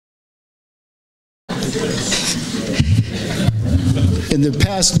In the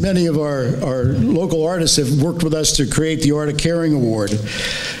past, many of our local artists have worked with us to create the Art of Caring Award,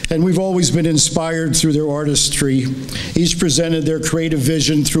 and we've always been inspired through their artistry. Each presented their creative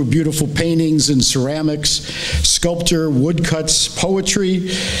vision through beautiful paintings and ceramics, sculpture, woodcuts, poetry,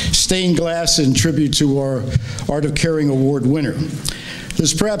 stained glass, in tribute to our Art of Caring Award winner.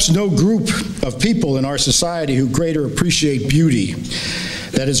 There's perhaps no group of people in our society who greater appreciate beauty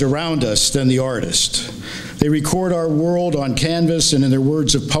that is around us than the artist. They record our world on canvas and in their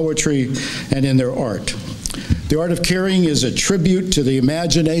words of poetry and in their art. The Art of Caring is a tribute to the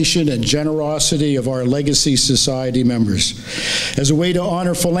imagination and generosity of our Legacy Society members. As a way to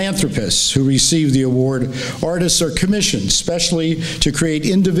honor philanthropists who receive the award, artists are commissioned specially to create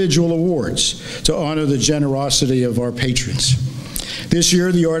individual awards to honor the generosity of our patrons. This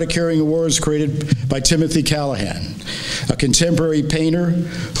year, the Art of Caring Award was created by Timothy Callahan, a contemporary painter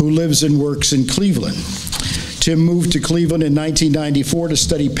who lives and works in Cleveland. Tim moved to Cleveland in 1994 to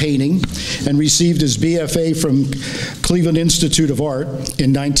study painting and received his BFA from Cleveland Institute of Art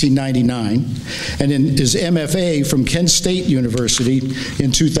in 1999 and his MFA from Kent State University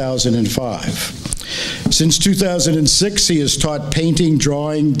in 2005. Since 2006, he has taught painting,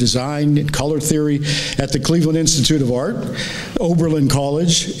 drawing, design, and color theory at the Cleveland Institute of Art, Oberlin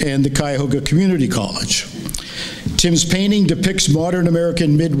College, and the Cuyahoga Community College. Tim's painting depicts modern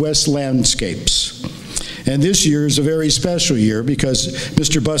American Midwest landscapes. And this year is a very special year because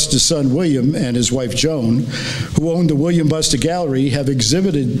Mr. Busta's son, William, and his wife, Joan, who own the William Busta Gallery, have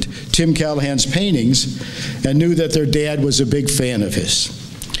exhibited Tim Callahan's paintings and knew that their dad was a big fan of his.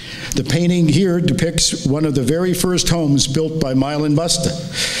 The painting here depicts one of the very first homes built by Milan Busta.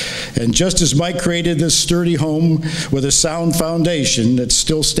 And just as Mike created this sturdy home with a sound foundation that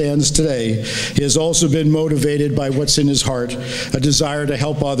still stands today, he has also been motivated by what's in his heart, a desire to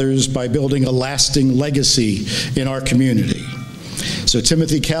help others by building a lasting legacy in our community. So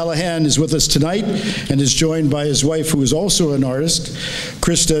Timothy Callahan is with us tonight and is joined by his wife, who is also an artist,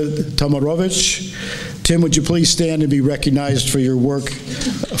 Krista Tomarovich. Tim, would you please stand and be recognized for your work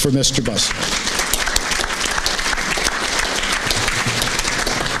for Mr. Busta?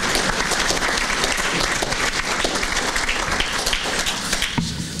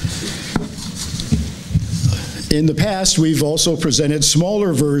 In the past, we've also presented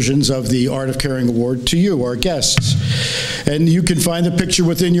smaller versions of the Art of Caring Award to you, our guests. And you can find the picture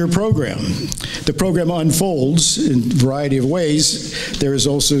within your program. The program unfolds in a variety of ways. There is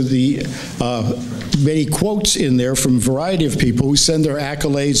also the many quotes in there from a variety of people who send their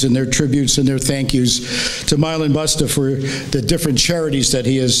accolades and their tributes and their thank yous to Milan Busta for the different charities that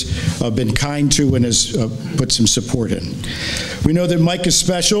he has been kind to and has put some support in. We know that Mike is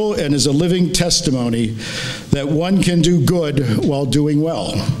special and is a living testimony that one can do good while doing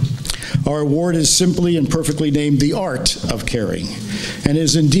well. Our award is simply and perfectly named the Art of Caring, and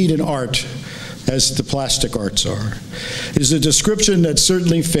is indeed an art, as the plastic arts are. It is a description that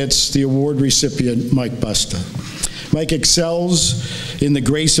certainly fits the award recipient, Mike Busta. Mike excels in the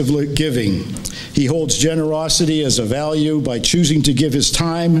grace of giving. He holds generosity as a value by choosing to give his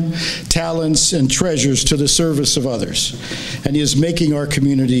time, talents, and treasures to the service of others, and he is making our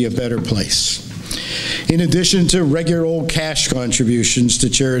community a better place. In addition to regular old cash contributions to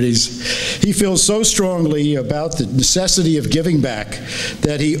charities, he feels so strongly about the necessity of giving back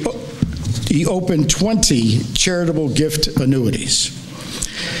that he opened 20 charitable gift annuities.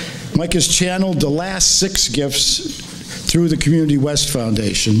 Mike has channeled the last 6 gifts through the Community West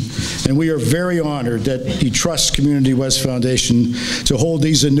Foundation, and we are very honored that he trusts Community West Foundation to hold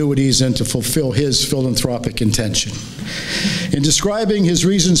these annuities and to fulfill his philanthropic intention. In describing his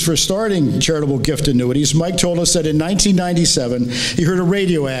reasons for starting charitable gift annuities, Mike told us that in 1997, he heard a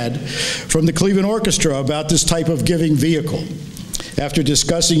radio ad from the Cleveland Orchestra about this type of giving vehicle. After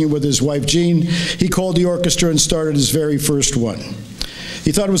discussing it with his wife, Jean, he called the orchestra and started his very first one.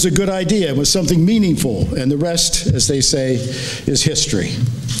 He thought it was a good idea, it was something meaningful, and the rest, as they say, is history.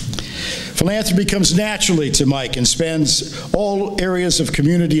 Philanthropy comes naturally to Mike and spans all areas of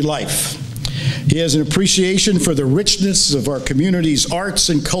community life. He has an appreciation for the richness of our community's arts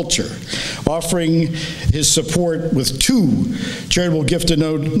and culture, offering his support with 2 charitable gift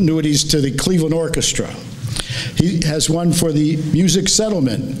annuities to the Cleveland Orchestra. He has one for the Music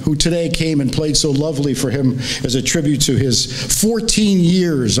Settlement, who today came and played so lovely for him as a tribute to his 14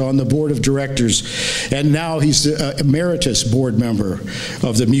 years on the board of directors, and now he's the emeritus board member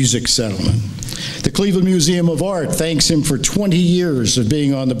of the Music Settlement. The Cleveland Museum of Art thanks him for 20 years of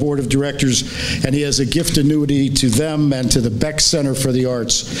being on the board of directors, and he has a gift annuity to them and to the Beck Center for the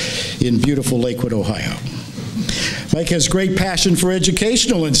Arts in beautiful Lakewood, Ohio. Mike has great passion for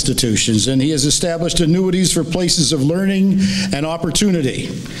educational institutions, and he has established annuities for places of learning and opportunity.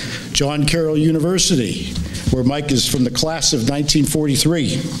 John Carroll University, where Mike is from the class of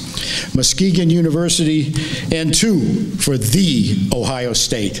 1943, Muskegon University, and 2 for the Ohio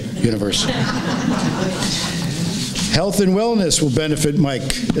State University. Health and wellness will benefit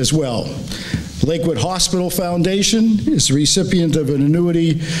Mike as well. Lakewood Hospital Foundation is the recipient of an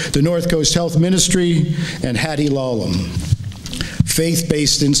annuity, the North Coast Health Ministry, and Hattie Lallam.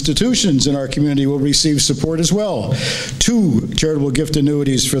 Faith-based institutions in our community will receive support as well. 2 charitable gift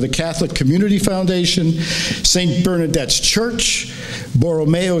annuities for the Catholic Community Foundation, St. Bernadette's Church,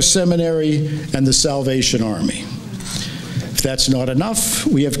 Borromeo Seminary, and the Salvation Army. If that's not enough,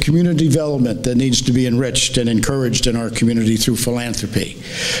 we have community development that needs to be enriched and encouraged in our community through philanthropy.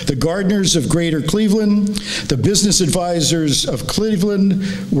 The Gardeners of Greater Cleveland, the Business Advisors of Cleveland,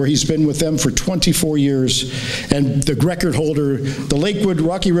 where he's been with them for 24 years, and the record holder, the Lakewood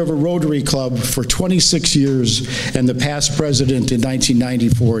Rocky River Rotary Club for 26 years, and the past president in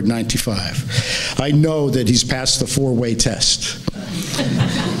 1994 and 95. I know that he's passed the 4-way test.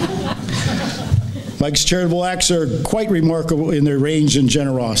 Mike's charitable acts are quite remarkable in their range and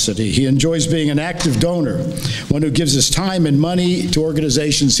generosity. He enjoys being an active donor, one who gives his time and money to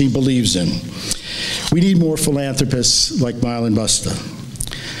organizations he believes in. We need more philanthropists like Milan Busta.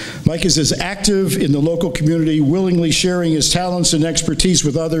 Mike is as active in the local community, willingly sharing his talents and expertise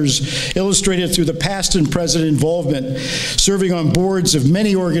with others, illustrated through the past and present involvement, serving on boards of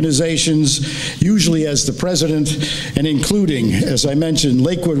many organizations, usually as the president, and including, as I mentioned,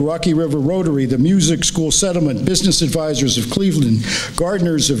 Lakewood Rocky River Rotary, the Music School Settlement, Business Advisors of Cleveland,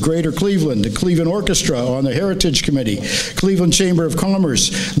 Gardeners of Greater Cleveland, the Cleveland Orchestra on the Heritage Committee, Cleveland Chamber of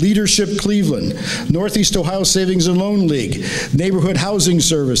Commerce, Leadership Cleveland, Northeast Ohio Savings and Loan League, Neighborhood Housing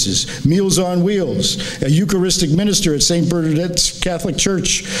Services, Meals on Wheels, a Eucharistic minister at St. Bernadette's Catholic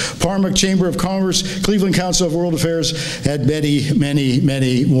Church, Parma Chamber of Commerce, Cleveland Council of World Affairs, and many, many,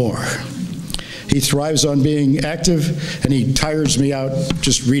 many more. He thrives on being active, and he tires me out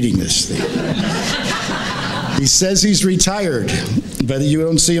just reading this thing. He says he's retired, but you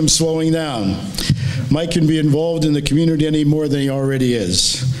don't see him slowing down. Mike can be involved in the community any more than he already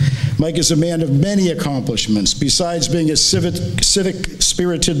is. Mike is a man of many accomplishments. Besides being a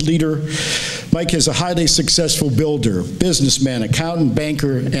civic-spirited leader, Mike is a highly successful builder, businessman, accountant,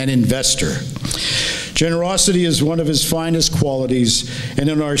 banker, and investor. Generosity is one of his finest qualities, and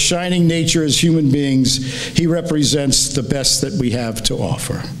in our shining nature as human beings, he represents the best that we have to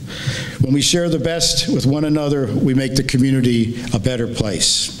offer. When we share the best with one another, we make the community a better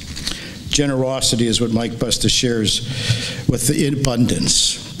place. Generosity is what Mike Busta shares with the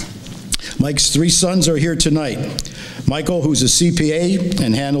abundance. Mike's 3 sons are here tonight. Michael, who's a CPA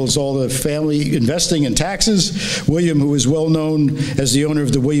and handles all the family investing and taxes. William, who is well known as the owner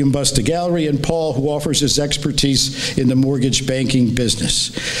of the William Busta Gallery. And Paul, who offers his expertise in the mortgage banking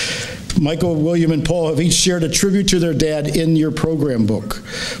business. Michael, William, and Paul have each shared a tribute to their dad in your program book.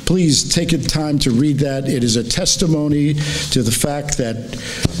 Please take the time to read that. It is a testimony to the fact that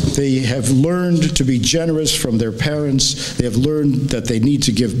they have learned to be generous from their parents. They have learned that they need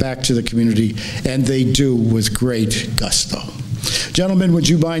to give back to the community, and they do with great gusto. Gentlemen, would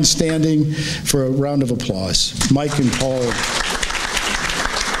you mind standing for a round of applause? Mike and Paul.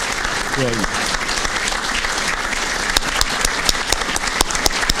 William.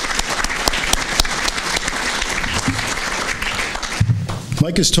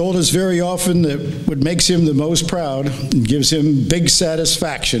 Mike has told us very often that what makes him the most proud and gives him big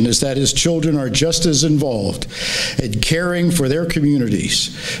satisfaction is that his children are just as involved in caring for their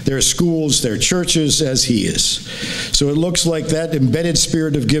communities, their schools, their churches as he is. So it looks like that embedded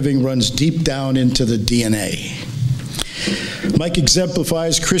spirit of giving runs deep down into the DNA. Mike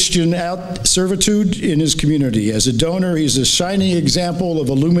exemplifies Christian servitude in his community. As a donor, he's a shining example of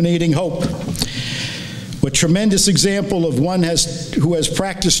illuminating hope. What tremendous example of one who has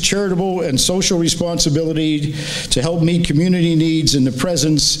practiced charitable and social responsibility to help meet community needs in the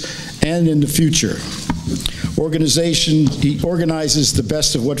present and in the future. He organizes the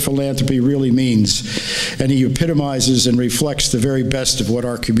best of what philanthropy really means, and he epitomizes and reflects the very best of what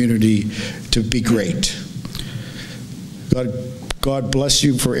our community to be great. God bless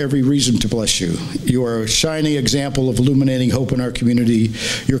you for every reason to bless you. You are a shining example of illuminating hope in our community.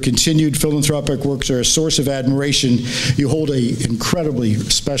 Your continued philanthropic works are a source of admiration. You hold an incredibly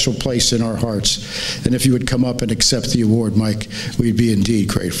special place in our hearts. And if you would come up and accept the award, Mike, we'd be indeed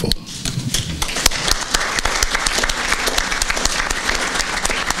grateful.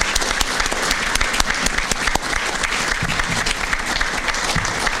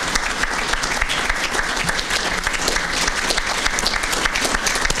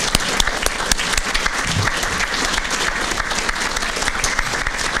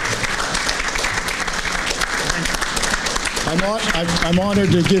 I'm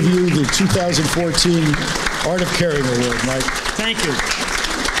honored to give you the 2014 Art of Caring Award, Mike. Thank you.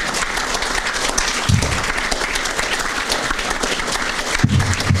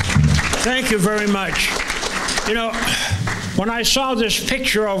 Thank you very much. You know, when I saw this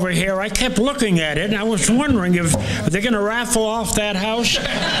picture over here, I kept looking at it, and I was wondering if they're going to raffle off that house.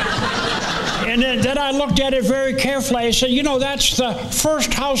 And then I looked at it very carefully. I said, you know, that's the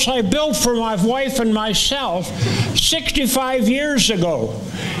first house I built for my wife and myself 65 years ago.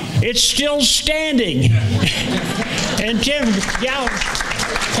 It's still standing. And Tim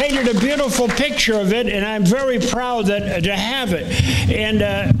painted a beautiful picture of it, and I'm very proud to have it. And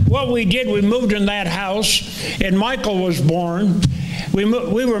what we did, we moved in that house, and Michael was born. We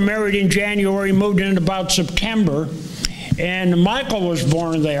were married in January, moved in about September, and Michael was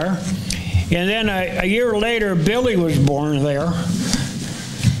born there. And then a year later, Billy was born there.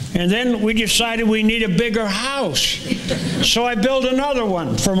 And then we decided we need a bigger house. So I built another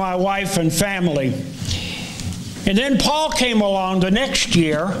one for my wife and family. And then Paul came along the next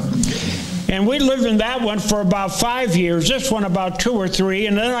year, and we lived in that one for about 5 years, this one about 2 or 3,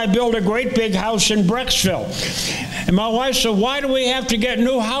 and then I built a great big house in Brecksville. And my wife said, why do we have to get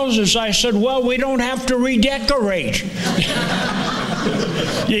new houses? I said, well, we don't have to redecorate.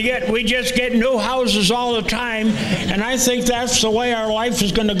 We just get new houses all the time, and I think that's the way our life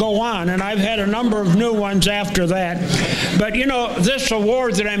is going to go on, and I've had a number of new ones after that. But, you know, this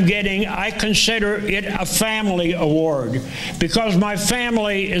award that I'm getting, I consider it a family award because my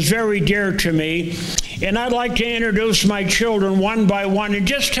family is very dear to me, and I'd like to introduce my children one by one and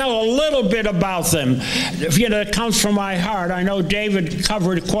just tell a little bit about them. You know, it comes from my heart. I know David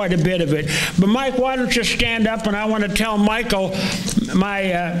covered quite a bit of it. But, Mike, why don't you stand up, and I want to tell Michael, my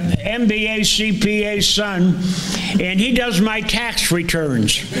MBA CPA son, and he does my tax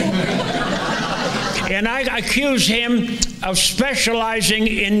returns. And I accuse him of specializing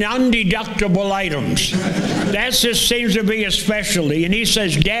in undeductible items. That just seems to be a specialty. And he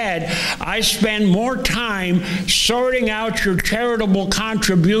says, Dad, I spend more time sorting out your charitable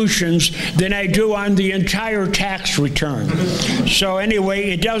contributions than I do on the entire tax return. So anyway,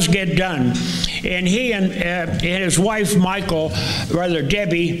 it does get done. And he and his wife, Michael,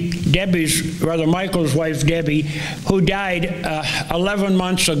 Michael's wife, Debbie, who died 11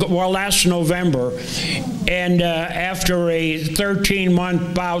 months ago, well, last November, and after a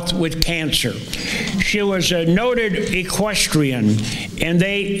 13-month bout with cancer. She was a noted equestrian, and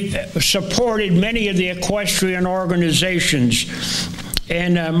they supported many of the equestrian organizations.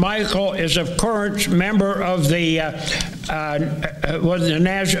 And Michael is a current member of their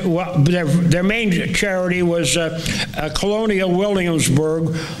main charity was Colonial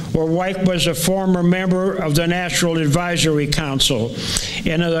Williamsburg, where Mike was a former member of the National Advisory Council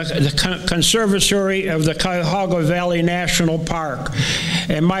and the Conservatory of the Cuyahoga Valley National Park.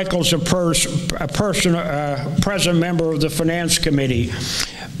 And Michael's a present member of the Finance Committee.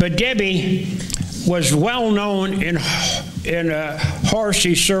 But Debbie was well known in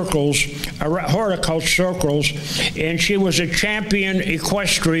horticulture circles, and she was a champion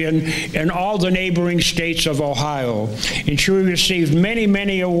equestrian in all the neighboring states of Ohio. And she received many,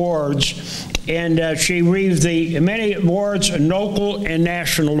 many awards, and she received many awards, local and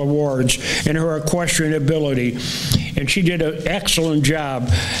national awards, in her equestrian ability. And she did an excellent job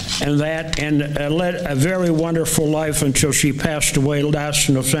in that, and led a very wonderful life until she passed away last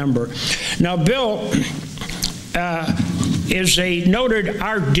November. Now, Bill is a noted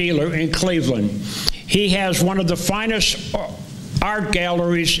art dealer in Cleveland. He has one of the finest art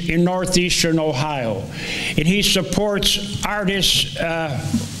galleries in northeastern Ohio, and he supports artists,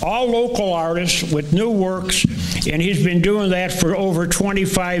 all local artists, with new works, and he's been doing that for over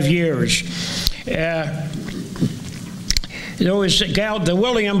 25 years. There was the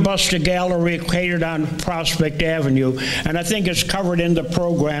Milan Busta Gallery catered on Prospect Avenue, and I think it's covered in the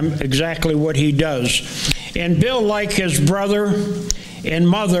program exactly what he does. And Bill, like his brother and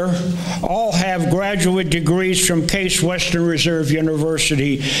mother, all have graduate degrees from Case Western Reserve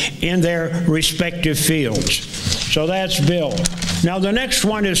University in their respective fields. So that's Bill. Now the next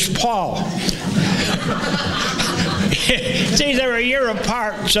one is Paul. See, they're a year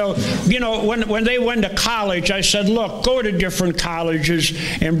apart, so, you know, when they went to college, I said, look, go to different colleges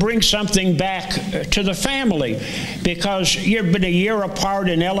and bring something back to the family, because you've been a year apart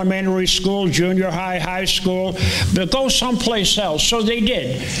in elementary school, junior high, high school, but go someplace else. So they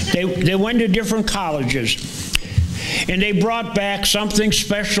did. They went to different colleges, and they brought back something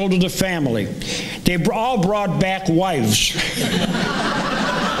special to the family. They all brought back wives.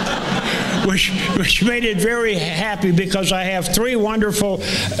 which made it very happy because I have three wonderful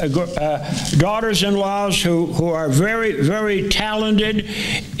daughters-in-laws who are very, very talented.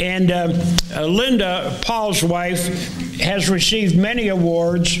 And Linda, Paul's wife, has received many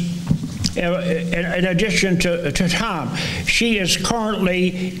awards. In addition to Tom, she is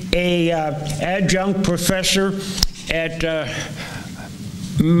currently a adjunct professor at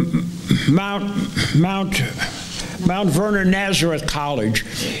Mount Vernon Nazareth College,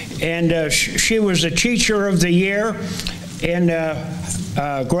 and she was the Teacher of the Year in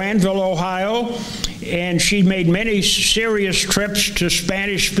Granville, Ohio, and she made many serious trips to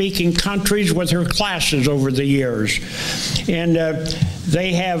Spanish-speaking countries with her classes over the years. And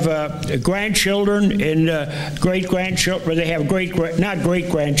they have grandchildren and great-grandchildren. They have not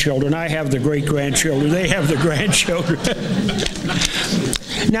great-grandchildren. I have the great-grandchildren. They have the grandchildren.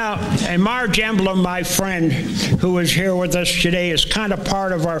 Now, and Marge Emblem, my friend, who is here with us today, is kind of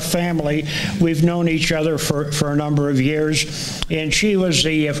part of our family. We've known each other for a number of years, and she was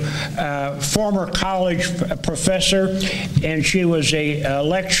the former college professor, and she was a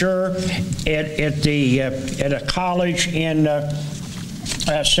lecturer at a college in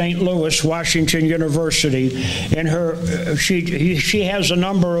St. Louis, Washington University, and she has a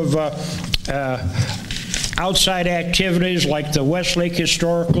number of outside activities like the Westlake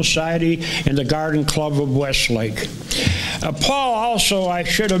Historical Society and the Garden Club of Westlake. Paul also, I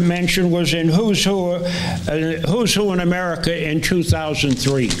should have mentioned, was in Who's Who in America in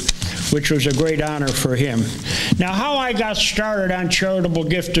 2003, which was a great honor for him. Now, how I got started on charitable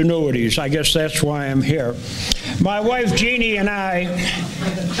gift annuities, I guess that's why I'm here. My wife Jeannie and I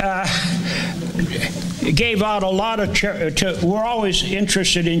gave out a lot of we're always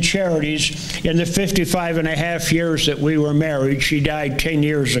interested in charities. In the 55 and a half years that we were married, she died 10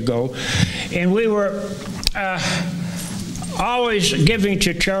 years ago, and we were always giving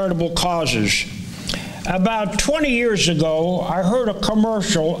to charitable causes. About 20 years ago, I heard a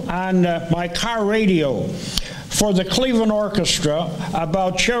commercial on my car radio for the Cleveland Orchestra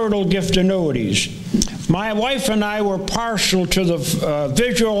about charitable gift annuities. My wife and I were partial to the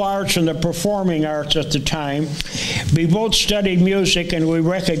visual arts and the performing arts at the time. We both studied music, and we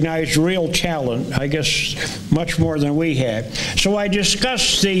recognized real talent, I guess much more than we had. So I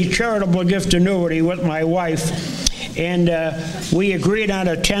discussed the charitable gift annuity with my wife, and we agreed on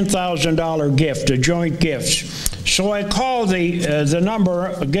a $10,000 gift, a joint gift. So I called the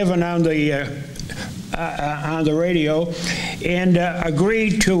number given on the radio and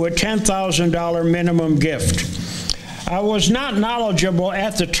agreed to a $10,000 minimum gift. I was not knowledgeable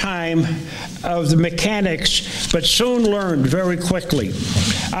at the time of the mechanics, but soon learned very quickly.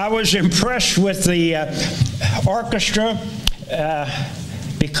 I was impressed with the orchestra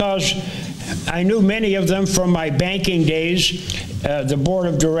because I knew many of them from my banking days, the board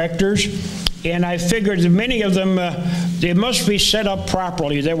of directors, and I figured that many of them, they must be set up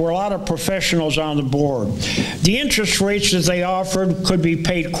properly. There were a lot of professionals on the board. The interest rates that they offered could be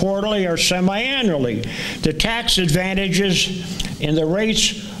paid quarterly or semi-annually. The tax advantages and the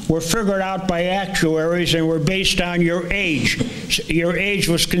rates were figured out by actuaries and were based on your age. Your age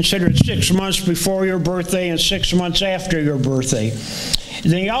was considered 6 months before your birthday and 6 months after your birthday.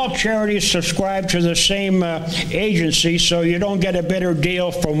 All charities subscribe to the same agency, so you don't get a better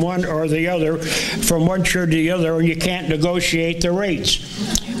deal from one or the other, from one charity to the other, and you can't negotiate the rates.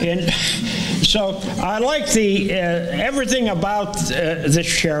 And so I like everything about this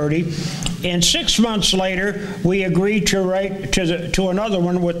charity. And 6 months later, we agreed to write to another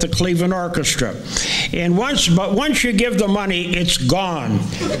one with the Cleveland Orchestra. And once you give the money, it's gone.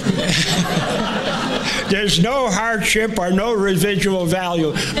 There's no hardship or no residual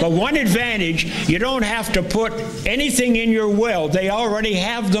value. But one advantage, you don't have to put anything in your will. They already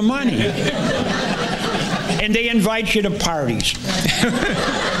have the money. And they invite you to parties.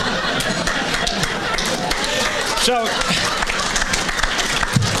 So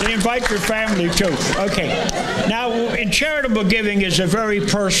they invite your family too. Okay. Now, charitable giving is a very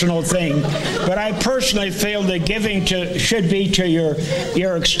personal thing, but I personally feel that giving should be to your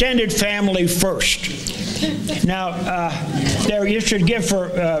extended family first. Now, you should give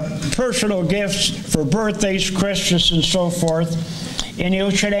for personal gifts for birthdays, Christmas, and so forth. And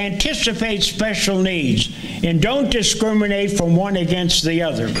you should anticipate special needs and don't discriminate from one against the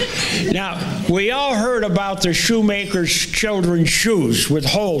other. Now, we all heard about the shoemaker's children's shoes with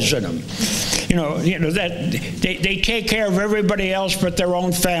holes in them. You know that they take care of everybody else but their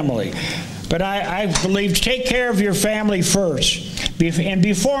own family. But I believe take care of your family first. And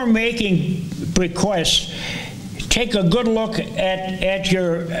before making bequests, take a good look at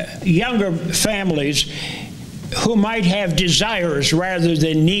your younger families who might have desires rather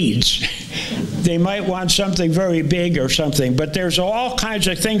than needs. They might want something very big or something, but there's all kinds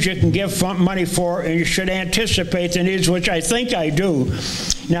of things you can give money for, and you should anticipate the needs, which I think I do.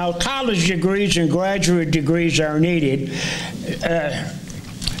 Now, college degrees and graduate degrees are needed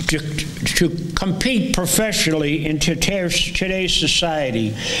to compete professionally in today's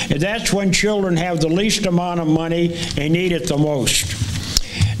society. And that's when children have the least amount of money and need it the most.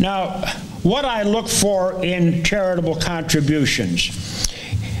 Now, what I look for in charitable contributions.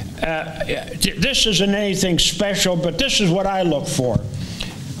 This isn't anything special, but this is what I look for.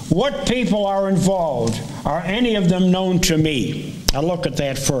 What people are involved? Are any of them known to me? I'll look at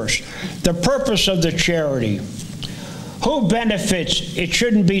that first. The purpose of the charity. Who benefits? It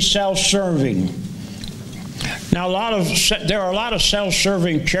shouldn't be self-serving. Now, there are a lot of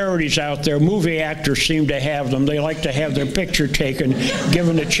self-serving charities out there. Movie actors seem to have them. They like to have their picture taken,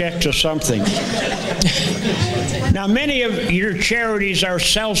 given a check to something. Now, many of your charities are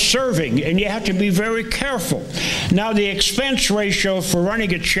self-serving, and you have to be very careful. Now, the expense ratio for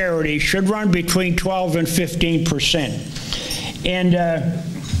running a charity should run between 12 and 15%.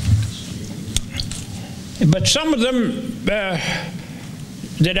 But some of them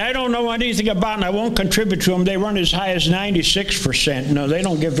that I don't know anything about and I won't contribute to them, they run as high as 96%. No, they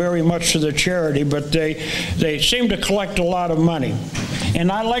don't give very much to the charity, but they seem to collect a lot of money.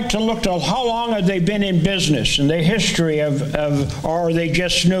 And I like to look to how long have they been in business and the history or are they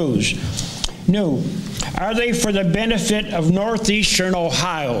just new? Are they for the benefit of northeastern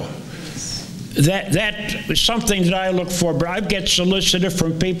Ohio? That is something that I look for. But I get solicited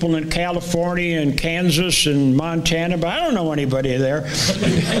from people in California and Kansas and Montana, but I don't know anybody there.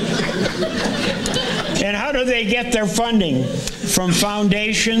 And how do they get their funding? From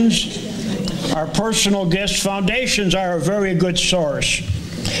foundations or personal gifts. Foundations are a very good source.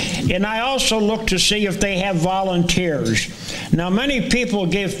 And I also look to see if they have volunteers. Now, many people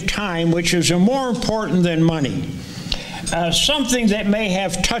give time, which is more important than money. Something that may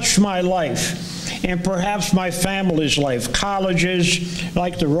have touched my life and perhaps my family's life. Colleges,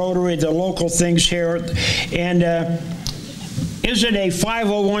 like the Rotary, the local things here. And is it a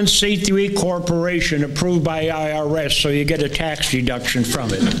 501c3 corporation approved by IRS so you get a tax deduction from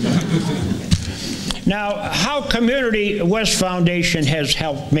it? Now, how Community West Foundation has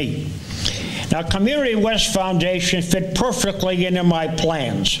helped me. Now, Community West Foundation fit perfectly into my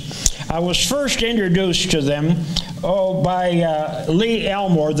plans. I was first introduced to them by Lee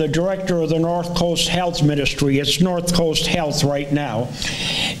Elmore, the director of the North Coast Health Ministry. It's North Coast Health right now.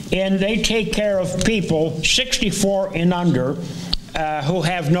 And they take care of people 64 and under who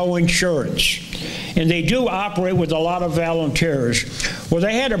have no insurance. And they do operate with a lot of volunteers. Well,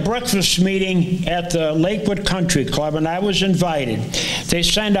 they had a breakfast meeting at the Lakewood Country Club, and I was invited. They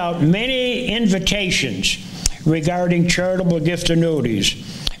sent out many invitations regarding charitable gift annuities.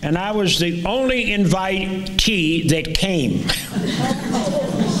 And I was the only invitee that came.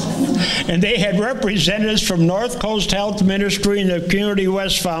 And they had representatives from North Coast Health Ministry and the Community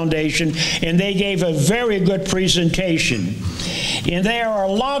West Foundation, and they gave a very good presentation. And there are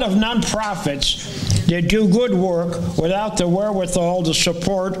a lot of nonprofits that do good work without the wherewithal to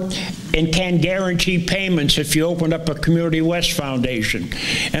support and can guarantee payments if you open up a Community West Foundation.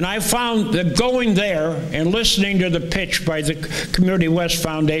 And I found that going there and listening to the pitch by the Community West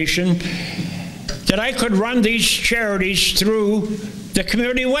Foundation, that I could run these charities through the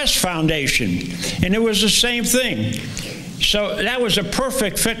Community West Foundation. And it was the same thing. So that was a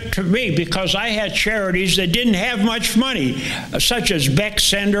perfect fit to me because I had charities that didn't have much money, such as Beck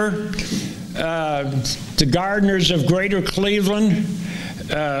Center, the Gardeners of Greater Cleveland,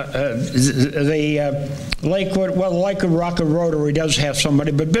 the Lakewood, well, Lakewood Rocket Rotary does have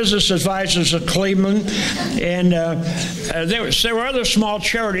somebody, but Business Advisors of Cleveland, and there were other small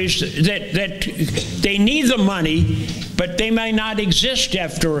charities that they need the money, but they may not exist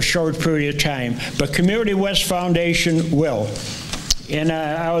after a short period of time. But Community West Foundation will. And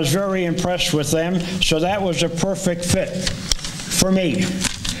I was very impressed with them, so that was a perfect fit for me.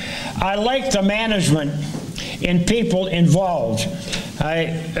 I like the management and people involved.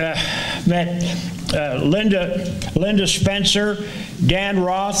 I met Linda Spencer, Dan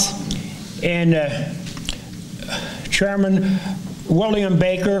Roth, and Chairman William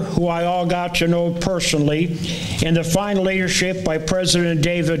Baker, who I all got to know personally, and the fine leadership by President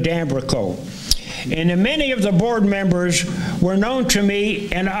David Dambrico. And many of the board members were known to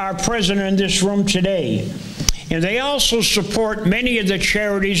me and are present in this room today. And they also support many of the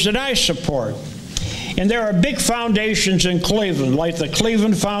charities that I support. And there are big foundations in Cleveland, like the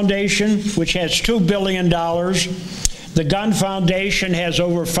Cleveland Foundation, which has $2 billion. The Gun Foundation has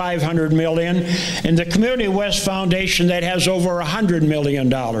over $500 million, and the Community West Foundation that has over $100 million.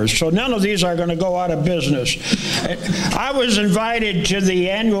 So none of these are going to go out of business. I was invited to the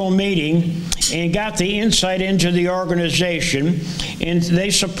annual meeting and got the insight into the organization, and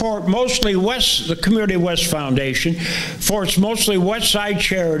they support mostly the Community West Foundation for its mostly West Side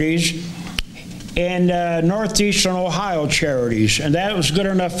charities and Northeastern Ohio charities, and that was good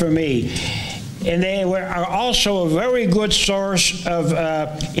enough for me. And they are also a very good source of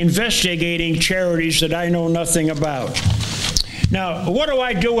investigating charities that I know nothing about. Now, what do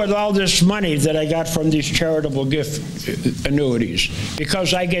I do with all this money that I got from these charitable gift annuities?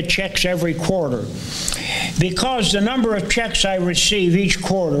 Because I get checks every quarter. Because the number of checks I receive each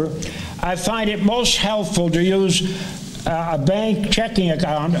quarter, I find it most helpful to use a bank checking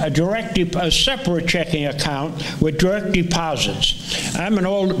account, a separate checking account with direct deposits. I'm an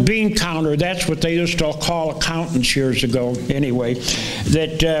old bean counter. That's what they used to call accountants years ago anyway,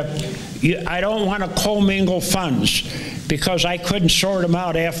 that I don't want to commingle funds because I couldn't sort them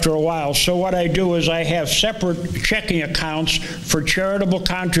out after a while. So what I do is I have separate checking accounts for charitable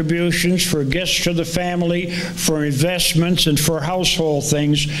contributions, for gifts to the family, for investments, and for household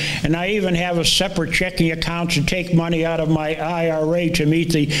things. And I even have a separate checking account to take money out of my IRA to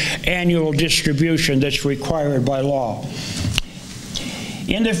meet the annual distribution that's required by law.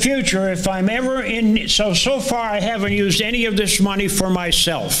 In the future, if I'm ever in, so far I haven't used any of this money for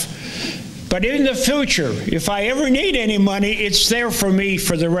myself. But in the future, if I ever need any money, it's there for me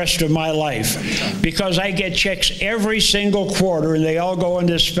for the rest of my life, because I get checks every single quarter, and they all go in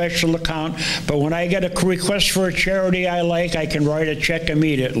this special account. But when I get a request for a charity I like, I can write a check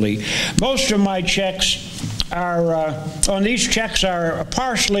immediately. Most of my checks are, these checks are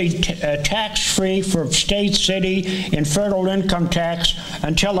partially tax-free for state, city, and federal income tax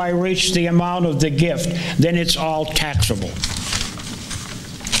until I reach the amount of the gift. Then it's all taxable.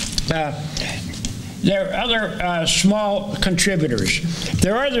 There are other small contributors.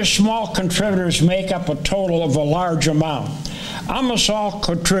 There are other small contributors make up a total of a large amount. I'm a small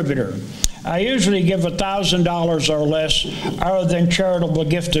contributor. I usually give $1,000 or less, other than charitable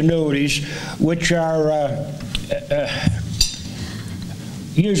gift annuities, which are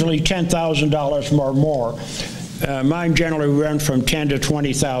usually $10,000 or more. Mine generally run from $10,000 to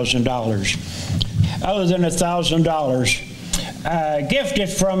 $20,000. Other than $1,000. Gifted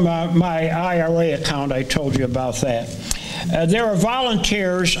from my IRA account, I told you about that. There are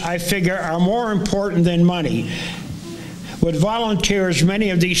volunteers I figure are more important than money. With volunteers, many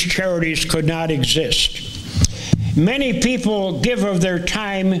of these charities could not exist. Many people give of their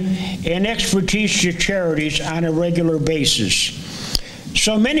time and expertise to charities on a regular basis.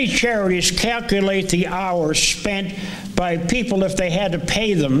 So many charities calculate the hours spent by people if they had to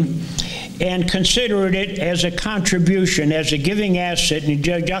pay them, and considered it as a contribution, as a giving asset, and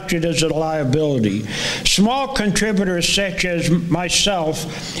deducted as a liability. Small contributors such as myself,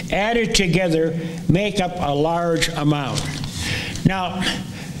 added together, make up a large amount. Now,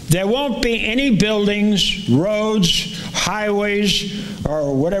 there won't be any buildings, roads, highways,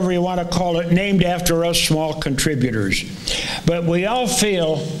 or whatever you want to call it, named after us small contributors. But we all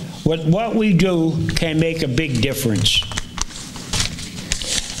feel what we do can make a big difference.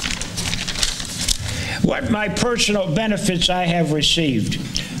 What my personal benefits I have received.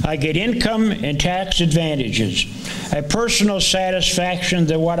 I get income and tax advantages. A personal satisfaction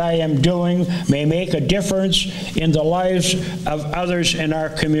that what I am doing may make a difference in the lives of others in our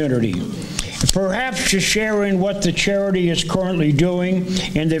community. Perhaps to share in what the charity is currently doing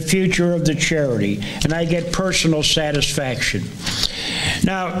and the future of the charity. And I get personal satisfaction.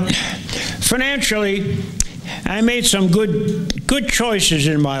 Now, financially, I made some good choices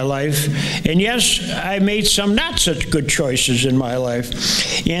in my life, and yes, I made some not such good choices in my life,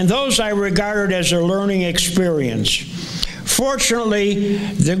 and those I regarded as a learning experience. Fortunately,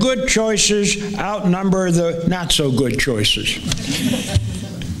 the good choices outnumber the not so good choices.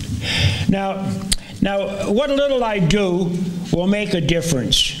 Now, what little I do will make a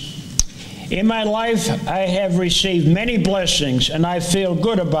difference. In my life, I have received many blessings, and I feel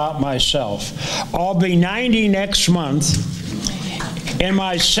good about myself. I'll be 90 next month, and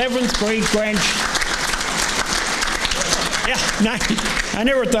my 7th great-grandchild, yeah, 90. I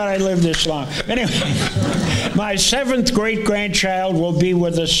never thought I'd live this long. Anyway, my 7th great-grandchild will be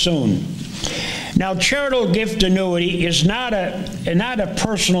with us soon. Now, charitable gift annuity is not a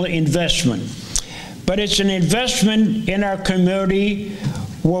personal investment, but it's an investment in our community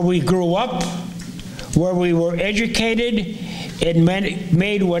where we grew up, where we were educated, and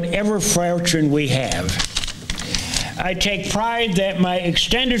made whatever fortune we have. I take pride that my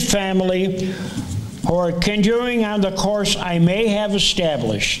extended family or continuing on the course I may have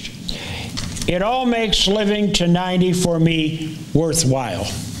established. It all makes living to 90 for me worthwhile.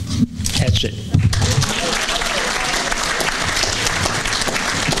 That's it.